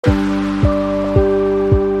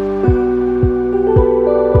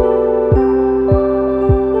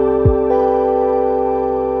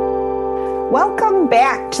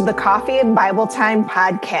the Coffee and Bible Time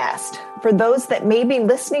podcast. For those that may be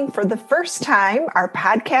listening for the first time, our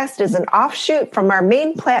podcast is an offshoot from our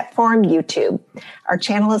main platform, YouTube. Our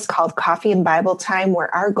channel is called Coffee and Bible Time,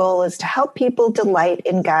 where our goal is to help people delight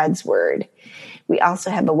in God's Word. We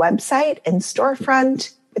also have a website and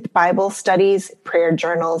storefront with Bible studies, prayer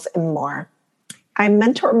journals, and more. I'm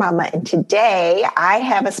Mentor Mama, and today I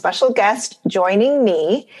have a special guest joining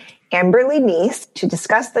me, Neese, to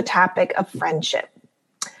discuss the topic of friendship.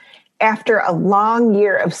 After a long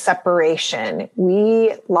year of separation,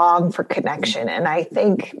 we long for connection, and I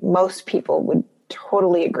think most people would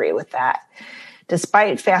totally agree with that.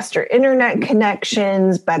 Despite faster internet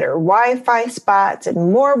connections, better Wi-Fi spots,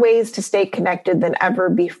 and more ways to stay connected than ever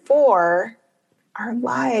before, our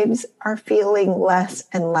lives are feeling less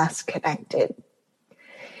and less connected.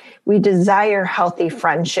 We desire healthy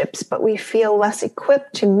friendships, but we feel less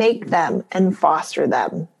equipped to make them and foster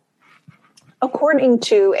them. According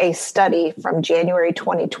to a study from January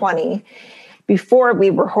 2020, before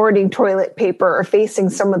we were hoarding toilet paper or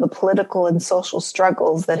facing some of the political and social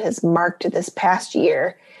struggles that has marked this past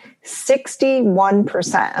year,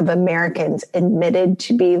 61% of Americans admitted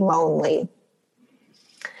to be lonely.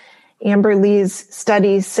 Amber Lee's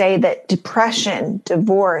studies say that depression,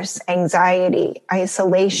 divorce, anxiety,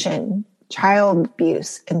 isolation, child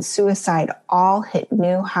abuse, and suicide all hit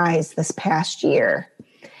new highs this past year.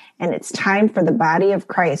 And it's time for the body of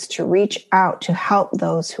Christ to reach out to help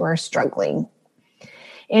those who are struggling.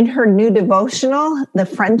 In her new devotional, The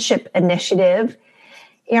Friendship Initiative,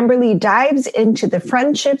 Amber Lee dives into the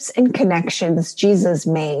friendships and connections Jesus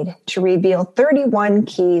made to reveal 31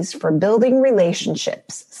 keys for building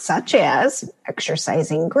relationships, such as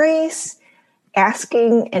exercising grace,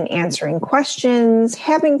 asking and answering questions,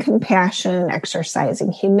 having compassion,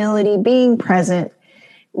 exercising humility, being present,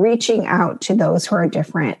 reaching out to those who are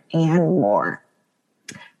different, and more.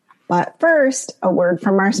 But first, a word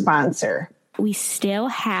from our sponsor. We still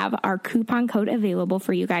have our coupon code available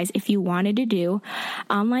for you guys if you wanted to do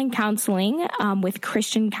online counseling with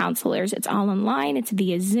Christian counselors. It's all online. It's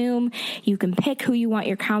via Zoom. You can pick who you want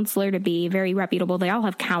your counselor to be. Very reputable. They all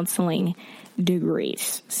have counseling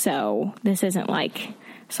degrees. So this isn't like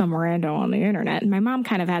some rando on the internet. My mom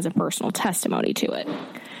kind of has a personal testimony to it.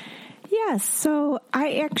 Yes, so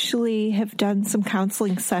I actually have done some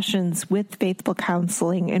counseling sessions with Faithful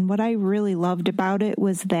Counseling, and what I really loved about it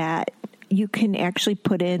was that you can actually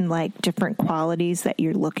put in like different qualities that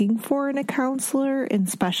you're looking for in a counselor and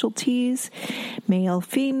specialties, male,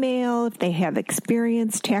 female, if they have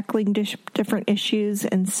experience tackling different issues.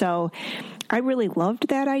 And so I really loved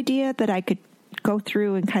that idea that I could go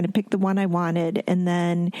through and kind of pick the one I wanted. And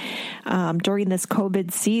then during this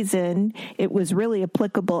COVID season, it was really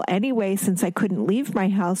applicable anyway, since I couldn't leave my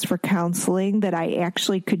house for counseling, that I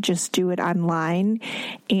actually could just do it online.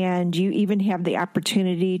 And you even have the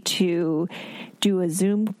opportunity to do a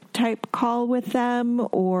Zoom type call with them,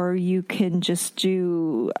 or you can just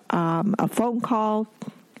do a phone call,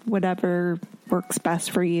 whatever works best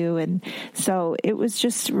for you. And so it was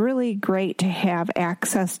just really great to have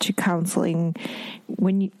access to counseling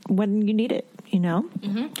when you need it, you know?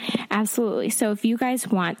 Mm-hmm. Absolutely. So if you guys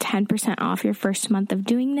want 10% off your first month of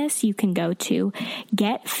doing this, you can go to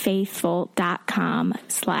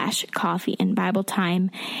getfaithful.com/coffee and Bible time,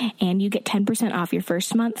 and you get 10% off your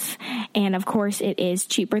first month. And of course, it is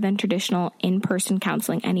cheaper than traditional in-person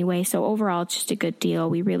counseling anyway. So overall, it's just a good deal.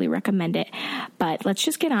 We really recommend it. But let's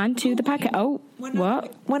just get on to the podcast. Oh,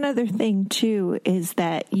 what? One other thing too is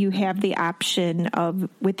that you have the option of,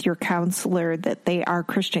 with your counselor, that they are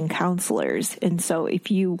Christian counselors. And so if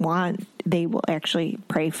you want, they will actually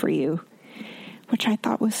pray for you, which I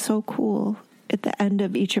thought was so cool. At the end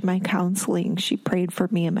of each of my counseling, she prayed for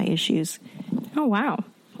me and my issues. Oh, wow.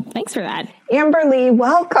 Thanks for that. Amber Lee,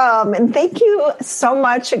 welcome. And thank you so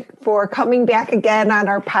much for coming back again on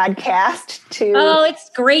our podcast. Oh, it's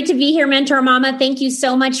great to be here, Mentor Mama. Thank you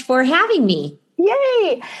so much for having me.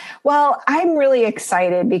 Yay. Well, I'm really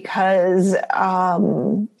excited because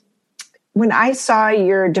when I saw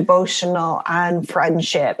your devotional on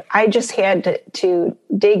friendship, I just had to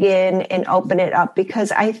dig in and open it up,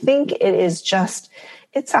 because I think it is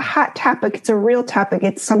it's a hot topic. It's a real topic.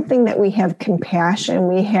 It's something that we have compassion,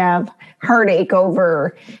 we have heartache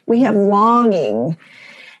over, we have longing.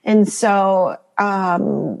 And so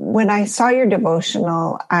when I saw your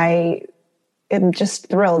devotional, I am just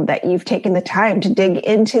thrilled that you've taken the time to dig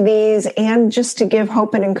into these and just to give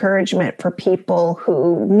hope and encouragement for people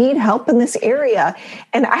who need help in this area.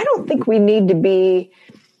 And I don't think we need to be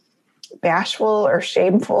bashful or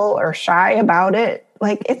shameful or shy about it.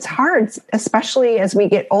 Like, it's hard, especially as we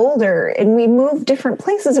get older and we move different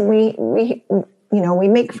places and we we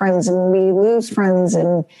make friends and we lose friends,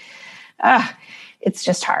 and it's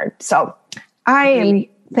just hard. So I am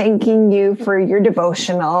thanking you for your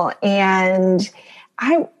devotional, and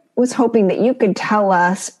I was hoping that you could tell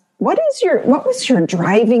us what was your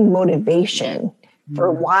driving motivation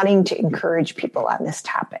for wanting to encourage people on this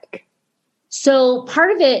topic? So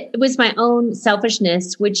part of it was my own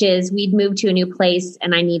selfishness, which is we'd moved to a new place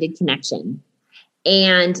and I needed connection.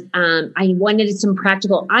 And I wanted some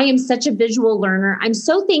practical. I am such a visual learner. I'm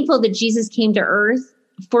so thankful that Jesus came to earth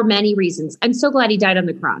for many reasons. I'm so glad he died on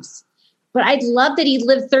the cross. But I'd love that he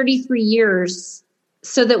lived 33 years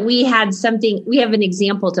so that we have an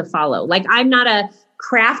example to follow. Like, I'm not a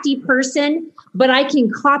crafty person, but I can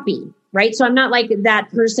copy, right? So I'm not like that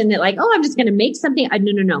person that like, I'm just going to make something.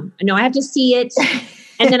 No, I have to see it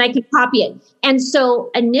and then I can copy it. And so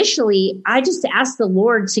initially I just asked the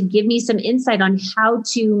Lord to give me some insight on how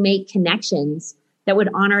to make connections that would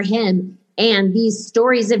honor him. And these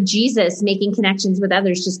stories of Jesus making connections with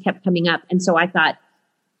others just kept coming up. And so I thought,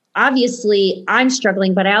 obviously I'm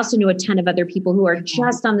struggling, but I also knew a ton of other people who are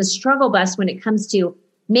just on the struggle bus when it comes to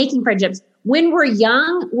making friendships. When we're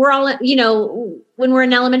young, we're all, when we're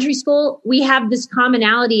in elementary school, we have this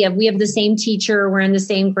commonality of we have the same teacher, we're in the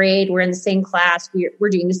same grade, we're in the same class, we're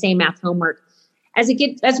doing the same math homework. As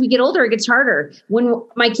we get older, it gets harder. When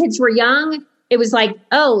my kids were young, it was like,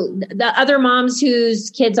 the other moms whose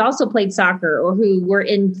kids also played soccer or who were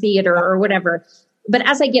in theater or whatever. But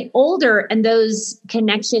as I get older and those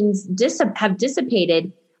connections have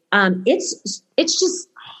dissipated, it's just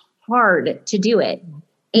hard to do it.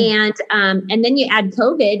 And then you add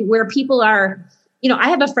COVID where people are, I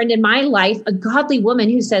have a friend in my life, a godly woman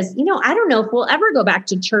who says, I don't know if we'll ever go back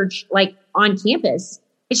to church, like on campus.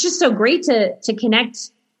 It's just so great to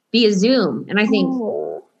connect via Zoom. And I think,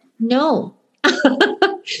 no,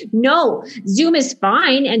 no, Zoom is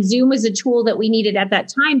fine. And Zoom was a tool that we needed at that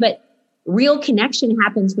time, but real connection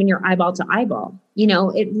happens when you're eyeball to eyeball, and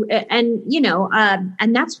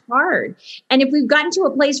that's hard. And if we've gotten to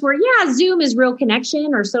a place where, Zoom is real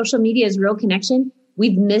connection or social media is real connection,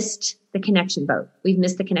 we've missed the connection boat.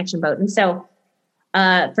 And so,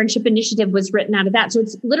 Friendship Initiative was written out of that. So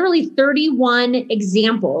it's literally 31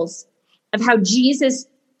 examples of how Jesus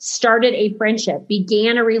started a friendship,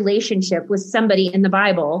 began a relationship with somebody in the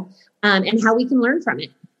Bible, and how we can learn from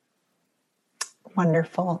it.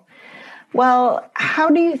 Wonderful. Well, how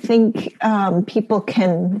do you think people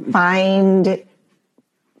can find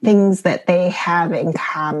things that they have in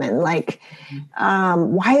common? Like,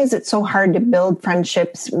 why is it so hard to build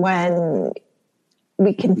friendships when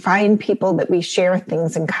we can find people that we share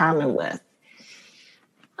things in common with?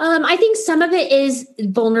 I think some of it is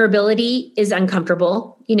vulnerability is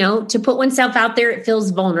uncomfortable. To put oneself out there, it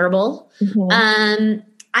feels vulnerable. Mm-hmm.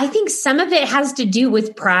 I think some of it has to do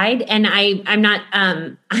with pride, and I'm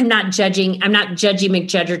not judging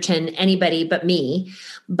McJudgerton anybody but me,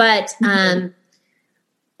 but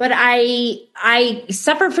I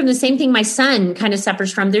suffer from the same thing my son kind of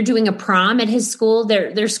suffers from. They're doing a prom at his school.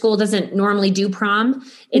 Their school doesn't normally do prom.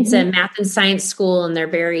 It's a math and science school, and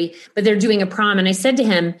but they're doing a prom. And I said to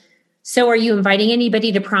him, "So are you inviting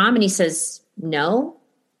anybody to prom?" And he says, "No."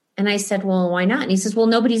 And I said, "Well, why not?" And he says, "Well,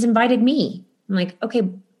 nobody's invited me." I'm like, okay,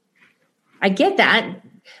 I get that,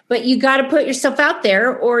 but you got to put yourself out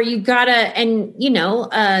there, or you got to, and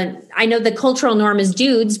I know the cultural norm is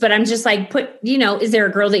dudes, but I'm just like, is there a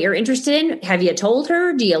girl that you're interested in? Have you told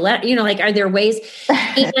her? Do you are there ways?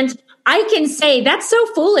 And I can say that's so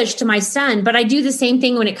foolish to my son, but I do the same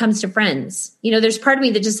thing when it comes to friends. There's part of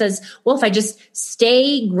me that just says, well, if I just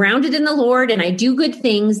stay grounded in the Lord and I do good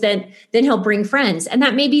things, then he'll bring friends. And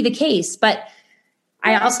that may be the case, but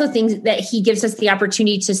I also think that he gives us the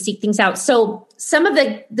opportunity to seek things out. So some of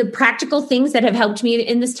the practical things that have helped me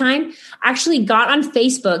in this time, I actually got on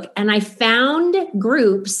Facebook and I found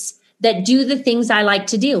groups that do the things I like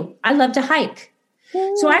to do. I love to hike.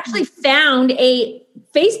 So I actually found a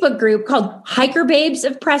Facebook group called Hiker Babes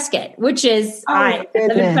of Prescott, which is I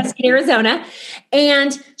live in Prescott, Arizona.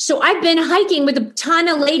 And so I've been hiking with a ton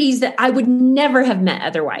of ladies that I would never have met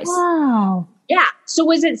otherwise. Wow. Yeah. So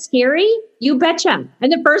was it scary? You betcha.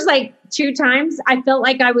 And the first 2 times I felt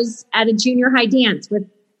like I was at a junior high dance with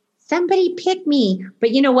somebody pick me.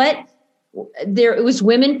 But you know what? It was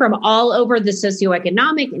women from all over the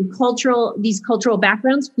socioeconomic and these cultural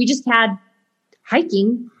backgrounds. We just had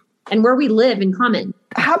hiking and where we live in common.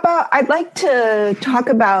 How about, I'd like to talk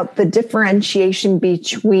about the differentiation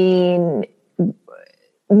between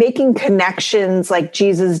making connections like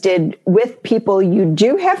Jesus did with people you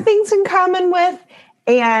do have things in common with,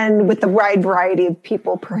 and with the wide variety of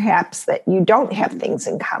people perhaps that you don't have things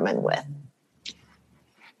in common with.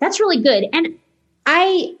 That's really good. And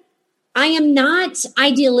I am not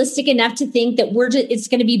idealistic enough to think that it's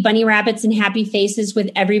going to be bunny rabbits and happy faces with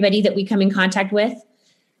everybody that we come in contact with.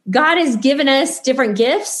 God has given us different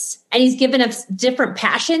gifts, and he's given us different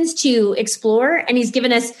passions to explore, and he's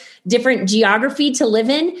given us different geography to live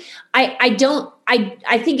in.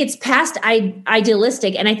 I think it's past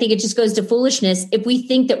idealistic, and I think it just goes to foolishness if we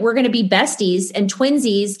think that we're going to be besties and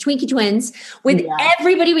twinsies, Twinkie twins with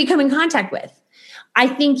everybody we come in contact with. I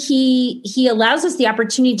think he allows us the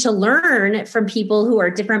opportunity to learn from people who are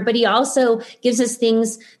different, but he also gives us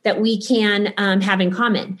things that we can have in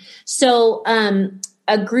common. So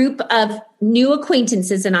a group of new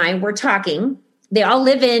acquaintances and I were talking. They all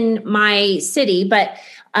live in my city, but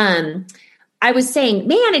I was saying,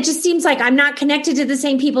 man, it just seems like I'm not connected to the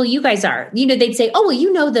same people you guys are. They'd say, oh, well,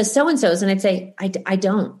 you know the so-and-sos. And I'd say, I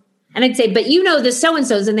don't. And I'd say, but you know the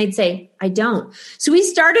so-and-sos. And they'd say, I don't. So we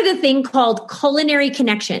started a thing called culinary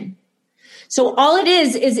connection. So all it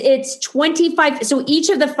is it's 25. So each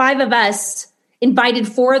of the 5 of us invited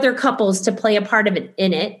 4 other couples to play a part of it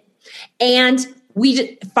in it. And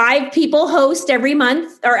 5 people host every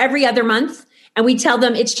month or every other month. And we tell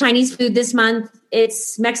them it's Chinese food this month.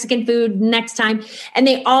 It's Mexican food next time. And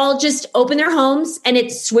they all just open their homes, and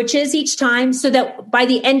it switches each time so that by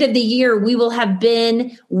the end of the year, we will have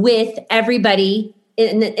been with everybody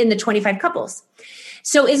in the 25 couples.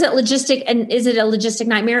 So is it a logistic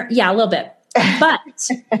nightmare? Yeah, a little bit. But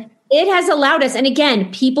it has allowed us, and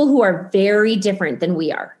again, people who are very different than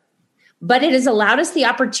we are, but it has allowed us the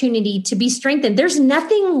opportunity to be strengthened. There's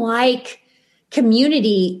nothing like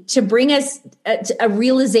community to bring us a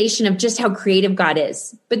realization of just how creative God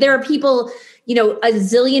is. But there are people, a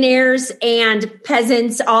zillionaires and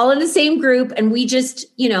peasants all in the same group. And we just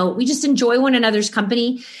enjoy one another's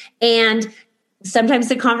company. And sometimes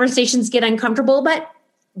the conversations get uncomfortable, but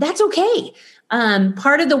that's okay.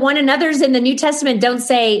 Part of the one another's in the New Testament don't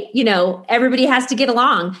say, everybody has to get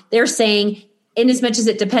along. They're saying, in as much as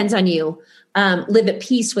it depends on you, live at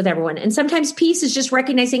peace with everyone. And sometimes peace is just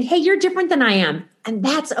recognizing, hey, you're different than I am. And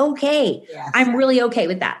that's okay. Yes. I'm really okay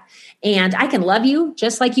with that. And I can love you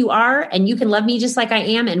just like you are. And you can love me just like I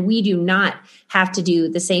am. And we do not have to do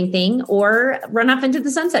the same thing or run off into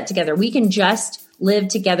the sunset together. We can just live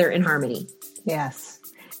together in harmony. Yes.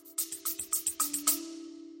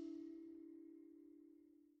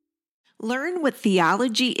 Learn what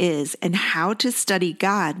theology is and how to study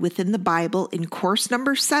God within the Bible in course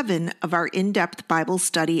number 7 of our In-Depth Bible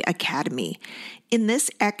Study Academy. In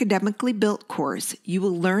this academically built course, you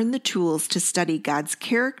will learn the tools to study God's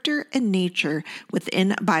character and nature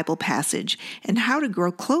within a Bible passage and how to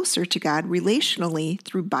grow closer to God relationally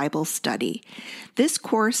through Bible study. This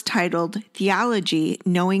course, titled Theology,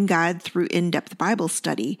 Knowing God Through In-Depth Bible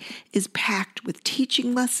Study, is packed with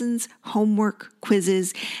teaching lessons, homework,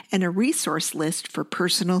 quizzes, and a resource list for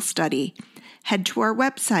personal study. Head to our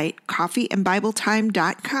website,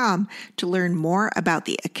 coffeeandbibletime.com, to learn more about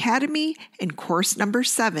the Academy and course number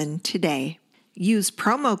 7 today. Use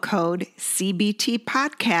promo code CBT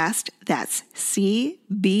Podcast, that's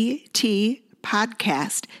CBT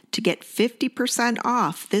Podcast, to get 50%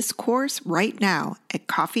 off this course right now at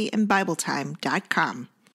coffeeandbibletime.com.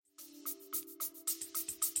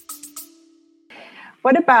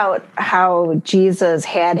 What about how Jesus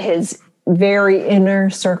had his very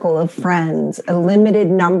inner circle of friends, a limited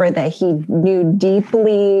number that he knew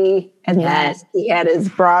deeply, and that he had his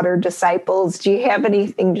broader disciples? Do you have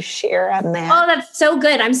anything to share on that? Oh, that's so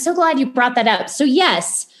good. I'm so glad you brought that up. So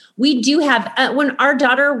yes, we do have, when our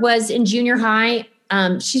daughter was in junior high,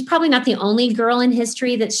 she's probably not the only girl in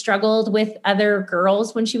history that struggled with other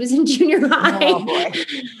girls when she was in junior high. Oh, boy.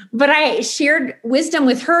 But I shared wisdom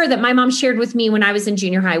with her that my mom shared with me when I was in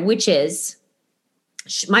junior high, which is,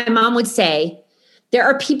 my mom would say, there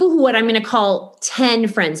are people who what I'm going to call 10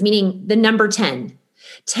 friends, meaning the number 10.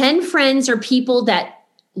 10 friends are people that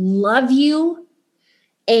love you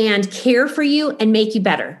and care for you and make you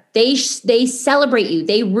better. They celebrate you.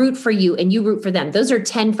 They root for you and you root for them. Those are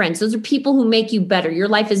 10 friends. Those are people who make you better. Your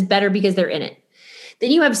life is better because they're in it. Then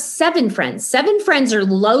you have 7 friends. 7 friends are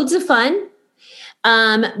loads of fun.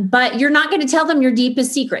 But you're not going to tell them your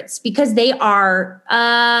deepest secrets because they are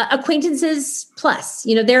acquaintances plus.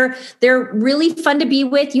 They're really fun to be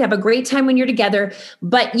with. You have a great time when you're together,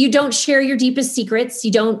 but you don't share your deepest secrets.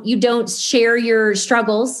 You don't share your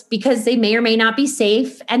struggles because they may or may not be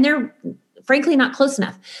safe, and they're frankly not close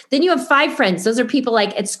enough. Then you have 5 friends. Those are people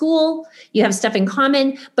like at school, you have stuff in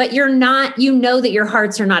common, but you're not, that your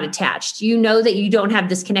hearts are not attached. You know that you don't have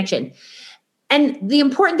this connection. And the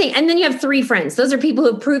important thing, and then you have 3 friends. Those are people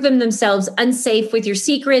who have proven themselves unsafe with your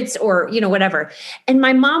secrets or, whatever. And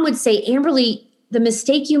my mom would say, Amberly, the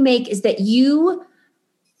mistake you make is that you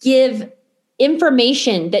give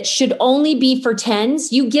information that should only be for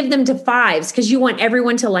 10s, you give them to 5s because you want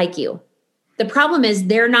everyone to like you. The problem is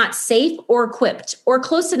they're not safe or equipped or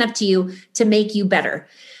close enough to you to make you better.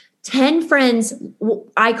 10 friends,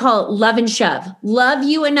 I call it love and shove. Love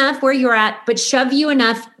you enough where you're at, but shove you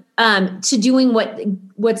enough to doing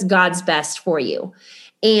what's God's best for you.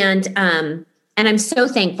 And I'm so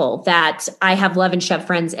thankful that I have love and shove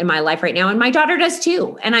friends in my life right now. And my daughter does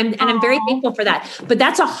too. And I'm very thankful for that. But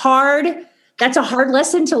that's a hard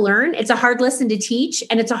lesson to learn. It's a hard lesson to teach.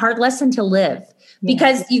 And it's a hard lesson to live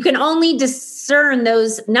because you can only discern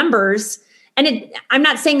those numbers. And I'm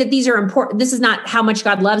not saying that these are important. This is not how much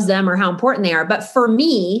God loves them or how important they are. But for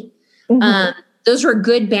me, those were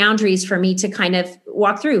good boundaries for me to kind of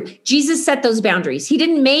walk through. Jesus set those boundaries. He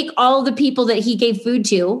didn't make all the people that he gave food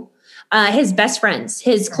to his best friends,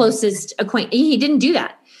 his closest acquaintance. He didn't do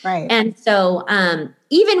that. Right. And so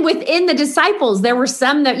even within the disciples, there were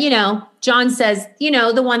some that, John says,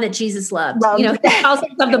 the one that Jesus loved, he calls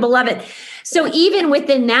himself the beloved. So even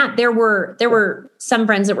within that, there were some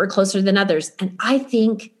friends that were closer than others. And I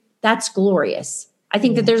think that's glorious. I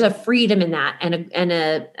think that there's a freedom in that and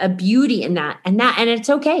a beauty in that and it's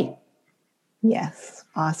okay. Yes.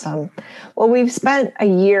 Awesome. Well, we've spent a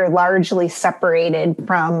year largely separated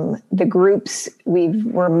from the groups we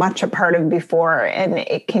were much a part of before, and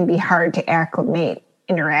it can be hard to acclimate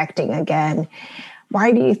interacting again.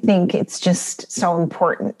 Why do you think it's just so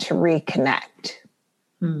important to reconnect?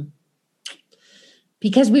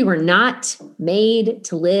 Because we were not made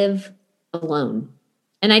to live alone.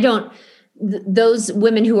 And those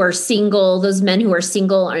women who are single, those men who are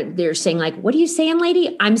single, they're saying like, what are you saying,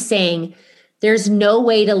 lady? I'm saying there's no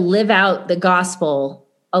way to live out the gospel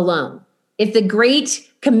alone. If the Great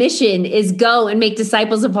Commission is go and make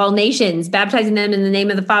disciples of all nations, baptizing them in the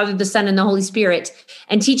name of the Father, the Son, and the Holy Spirit,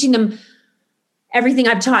 and teaching them everything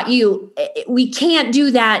I've taught you, we can't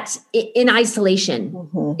do that in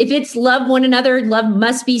isolation. If it's love one another, love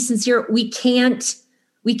must be sincere. We can't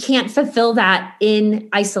fulfill that in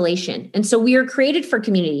isolation. And so we are created for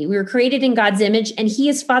community. We were created in God's image, and he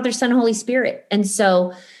is Father, Son, Holy Spirit. And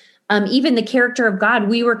so even the character of God,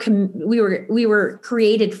 we were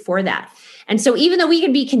created for that. And so even though we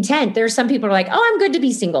can be content, there are some people who are like, oh, I'm good to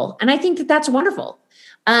be single. And I think that that's wonderful.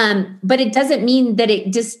 But it doesn't mean that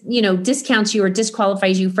it discounts you or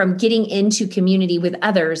disqualifies you from getting into community with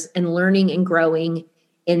others and learning and growing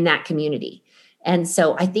in that community. And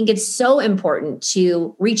so I think it's so important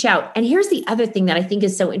to reach out. And here's the other thing that I think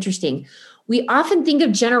is so interesting. We often think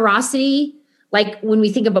of generosity like when we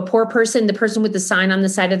think of a poor person, the person with the sign on the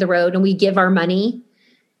side of the road, and we give our money.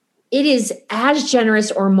 It is as generous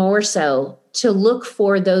or more so to look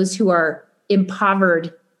for those who are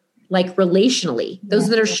impoverished, like relationally, those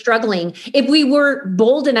that are struggling. If we were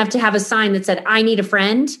bold enough to have a sign that said, I need a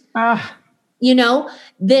friend, that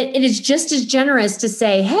it is just as generous to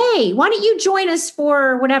say, hey, why don't you join us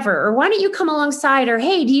for whatever? Or why don't you come alongside? Or,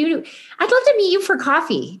 hey, I'd love to meet you for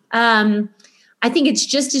coffee. I think it's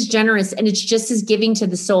just as generous and it's just as giving to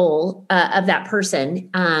the soul of that person.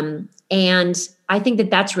 And I think that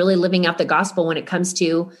that's really living out the gospel when it comes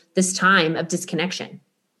to this time of disconnection.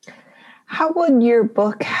 How would your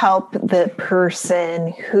book help the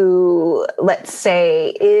person who, let's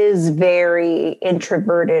say, is very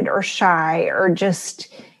introverted or shy or just,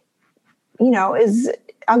 is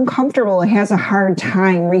uncomfortable and has a hard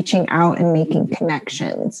time reaching out and making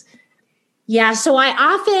connections? Yeah. So I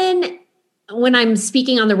often, when I'm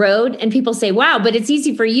speaking on the road and people say, wow, but it's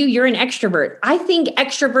easy for you, you're an extrovert. I think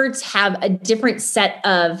extroverts have a different set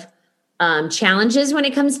of challenges when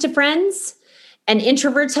it comes to friends. And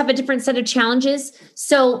introverts have a different set of challenges.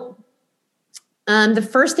 So the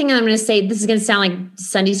first thing I'm going to say, this is going to sound like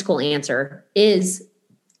Sunday school answer, is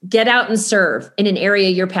get out and serve in an area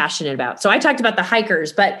you're passionate about. So I talked about the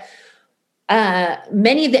hikers, but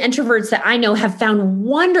many of the introverts that I know have found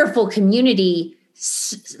wonderful community,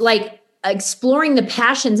 like exploring the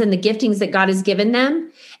passions and the giftings that God has given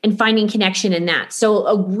them and finding connection in that. So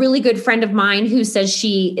a really good friend of mine who says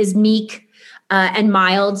she is meek and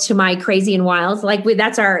mild to my crazy and wild. Like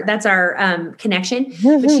that's our connection.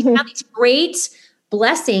 But she found these great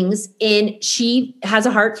blessings she has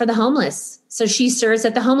a heart for the homeless. So she serves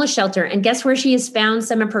at the homeless shelter. And guess where she has found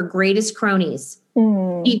some of her greatest cronies?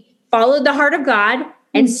 She followed the heart of God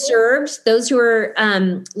and served those who are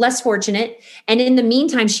less fortunate. And in the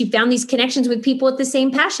meantime, she found these connections with people with the same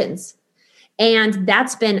passions. And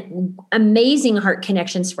that's been amazing heart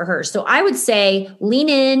connections for her. So I would say lean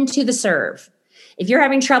into the serve. If you're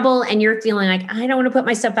having trouble and you're feeling like, I don't want to put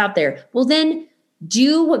myself out there, well, then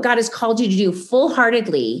do what God has called you to do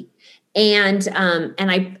full-heartedly. And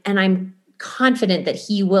I'm confident that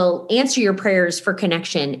he will answer your prayers for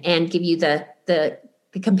connection and give you the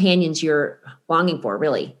companions you're longing for,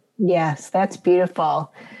 really. Yes, that's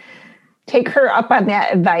beautiful. Take her up on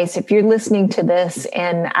that advice if you're listening to this.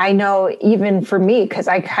 And I know even for me, because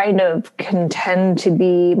I kind of can tend to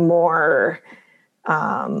be more,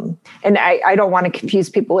 and I don't want to confuse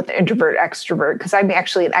people with introvert, extrovert, because I'm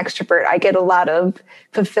actually an extrovert. I get a lot of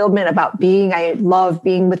fulfillment about I love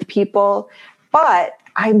being with people, but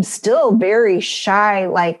I'm still very shy.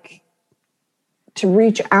 Like, to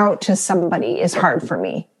reach out to somebody is hard for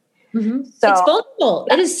me. Mm-hmm. So, it's vulnerable.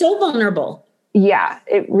 It is so vulnerable. Yeah,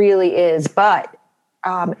 it really is. But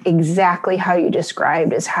exactly how you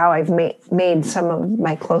described is how I've made some of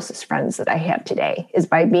my closest friends that I have today, is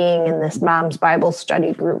by being in this mom's Bible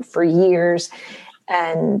study group for years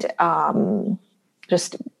and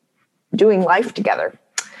just doing life together.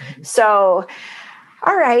 So,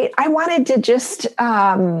 all right, I wanted to just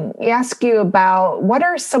ask you about what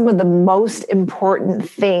are some of the most important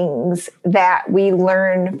things that we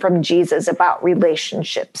learn from Jesus about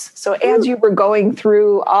relationships? So as you were going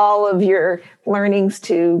through all of your learnings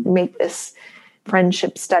to make this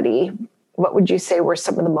friendship study, what would you say were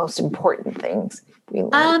some of the most important things we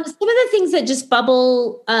learned? Some of the things that just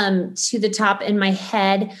bubble to the top in my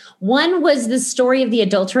head. One was the story of the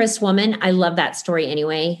adulterous woman. I love that story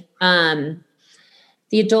anyway.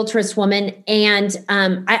 The adulterous woman. And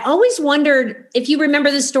I always wondered, if you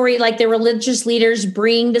remember the story, like the religious leaders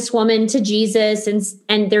bring this woman to Jesus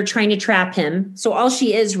and they're trying to trap him. So all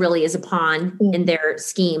she is really is a pawn in their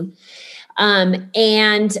scheme.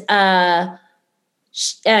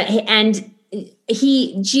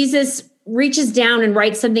 Jesus reaches down and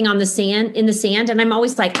writes something in the sand. And I'm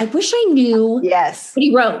always like, I wish I knew what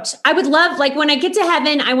he wrote. I would love, like, when I get to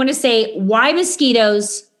heaven, I want to say, why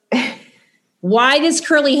mosquitoes? Why this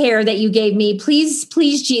curly hair that you gave me? Please,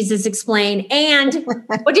 Jesus, explain. And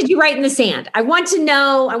what did you write in the sand? I want to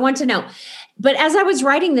know. But as I was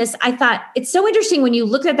writing this, I thought, it's so interesting when you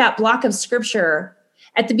look at that block of scripture.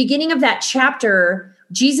 At the beginning of that chapter,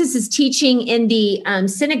 Jesus is teaching in the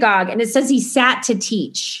synagogue, and it says he sat to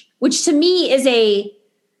teach, which to me is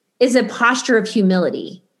a posture of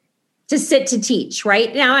humility. To sit to teach,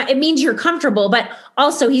 right? Now, it means you're comfortable, but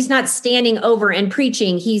also he's not standing over and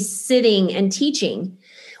preaching. He's sitting and teaching,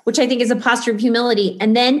 which I think is a posture of humility.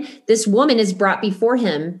 And then this woman is brought before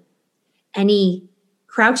him and he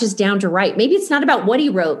crouches down to write. Maybe it's not about what he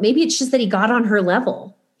wrote. Maybe it's just that he got on her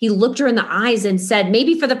level. He looked her in the eyes and said,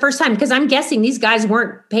 maybe for the first time, because I'm guessing these guys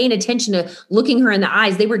weren't paying attention to looking her in the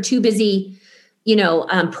eyes. They were too busy,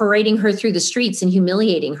 parading her through the streets and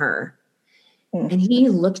humiliating her. And he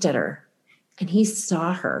looked at her and he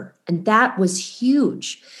saw her. And that was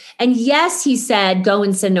huge. And yes, he said, go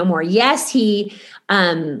and sin no more. Yes, he,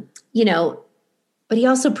 but he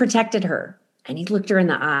also protected her and he looked her in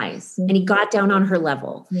the eyes and he got down on her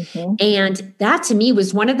level. Mm-hmm. And that to me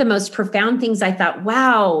was one of the most profound things. I thought,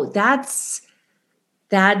 wow, that's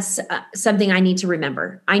something I need to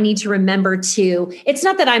remember. I need to remember it's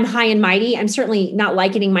not that I'm high and mighty. I'm certainly not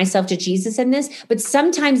likening myself to Jesus in this, but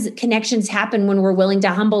sometimes connections happen when we're willing to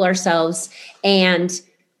humble ourselves and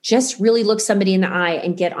just really look somebody in the eye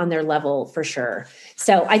and get on their level for sure.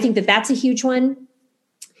 So I think that that's a huge one.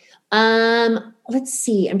 Let's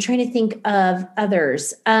see. I'm trying to think of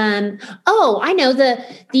others. I know the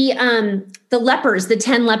lepers, the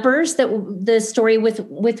 10 lepers, the story with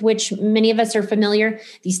which many of us are familiar.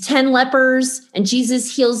 These 10 lepers, and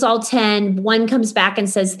Jesus heals all 10. One comes back and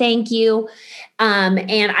says, "Thank you."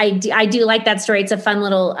 And I do like that story. It's a fun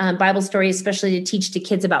little Bible story, especially to teach to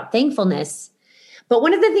kids about thankfulness. But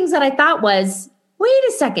one of the things that I thought was, wait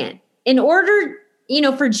a second. In order,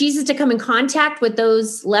 for Jesus to come in contact with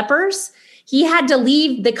those lepers, he had to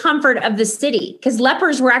leave the comfort of the city because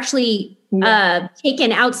lepers were actually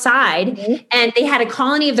taken outside and they had a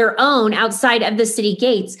colony of their own outside of the city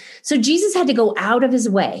gates. So Jesus had to go out of his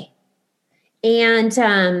way. And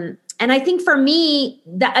I think for me,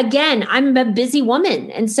 again, I'm a busy woman.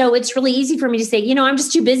 And so it's really easy for me to say, I'm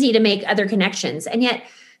just too busy to make other connections. And yet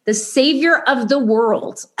the Savior of the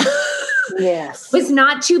world was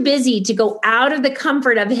not too busy to go out of the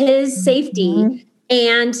comfort of his safety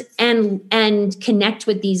and connect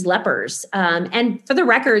with these lepers. And for the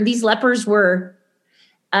record, these lepers were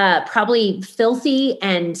probably filthy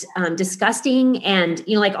and disgusting and,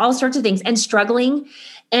 like all sorts of things and struggling.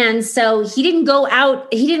 And so he didn't go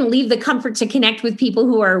out. He didn't leave the comfort to connect with people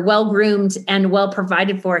who are well-groomed and well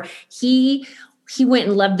provided for. He went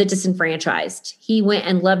and loved the disenfranchised. He went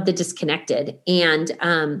and loved the disconnected and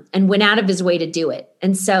went out of his way to do it.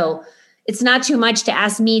 And so It's not too much to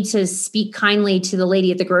ask me to speak kindly to the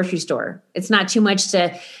lady at the grocery store. It's not too much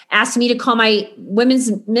to ask me to call my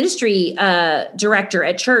women's ministry director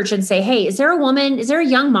at church and say, hey, is there a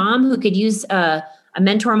young mom who could use a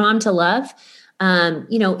mentor mom to love?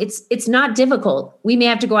 It's not difficult. We may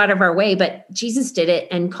have to go out of our way, but Jesus did it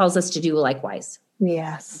and calls us to do likewise.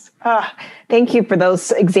 Yes. Thank you for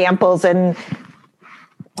those examples. And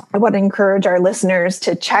I want to encourage our listeners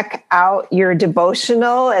to check out your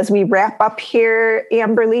devotional. As we wrap up here,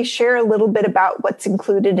 Amberly, share a little bit about what's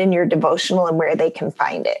included in your devotional and where they can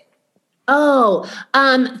find it.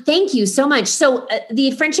 Thank you so much. So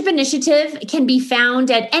the Friendship Initiative can be found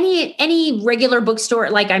at any regular bookstore,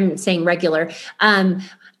 like I'm saying regular,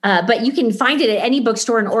 but you can find it at any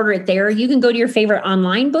bookstore and order it there. You can go to your favorite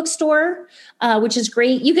online bookstore, which is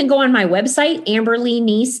great. You can go on my website,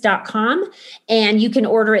 amberlyneese.com, and you can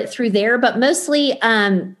order it through there. But mostly,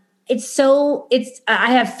 I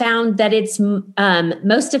have found that it's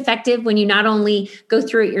most effective when you not only go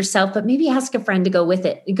through it yourself, but maybe ask a friend to go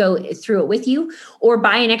through it with you, or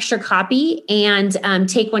buy an extra copy and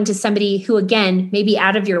take one to somebody who, again, may be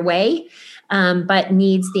out of your way, but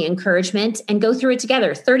needs the encouragement, and go through it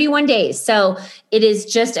together. 31 days. So it is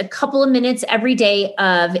just a couple of minutes every day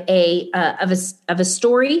of a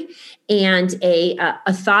story and a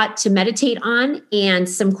thought to meditate on, and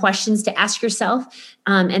some questions to ask yourself.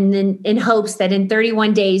 And then in hopes that in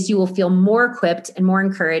 31 days, you will feel more equipped and more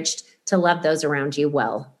encouraged to love those around you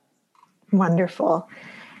well. Wonderful.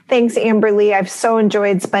 Thanks, Amberly. I've so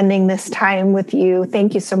enjoyed spending this time with you.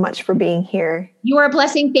 Thank you so much for being here. You are a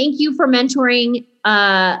blessing. Thank you for mentoring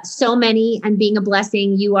so many and being a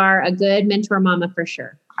blessing. You are a good mentor mama for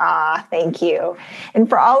sure. Thank you. And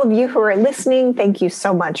for all of you who are listening, thank you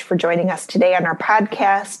so much for joining us today on our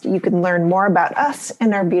podcast. You can learn more about us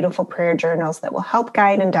and our beautiful prayer journals that will help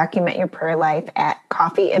guide and document your prayer life at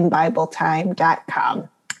coffeeandbibletime.com.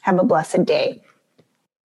 Have a blessed day.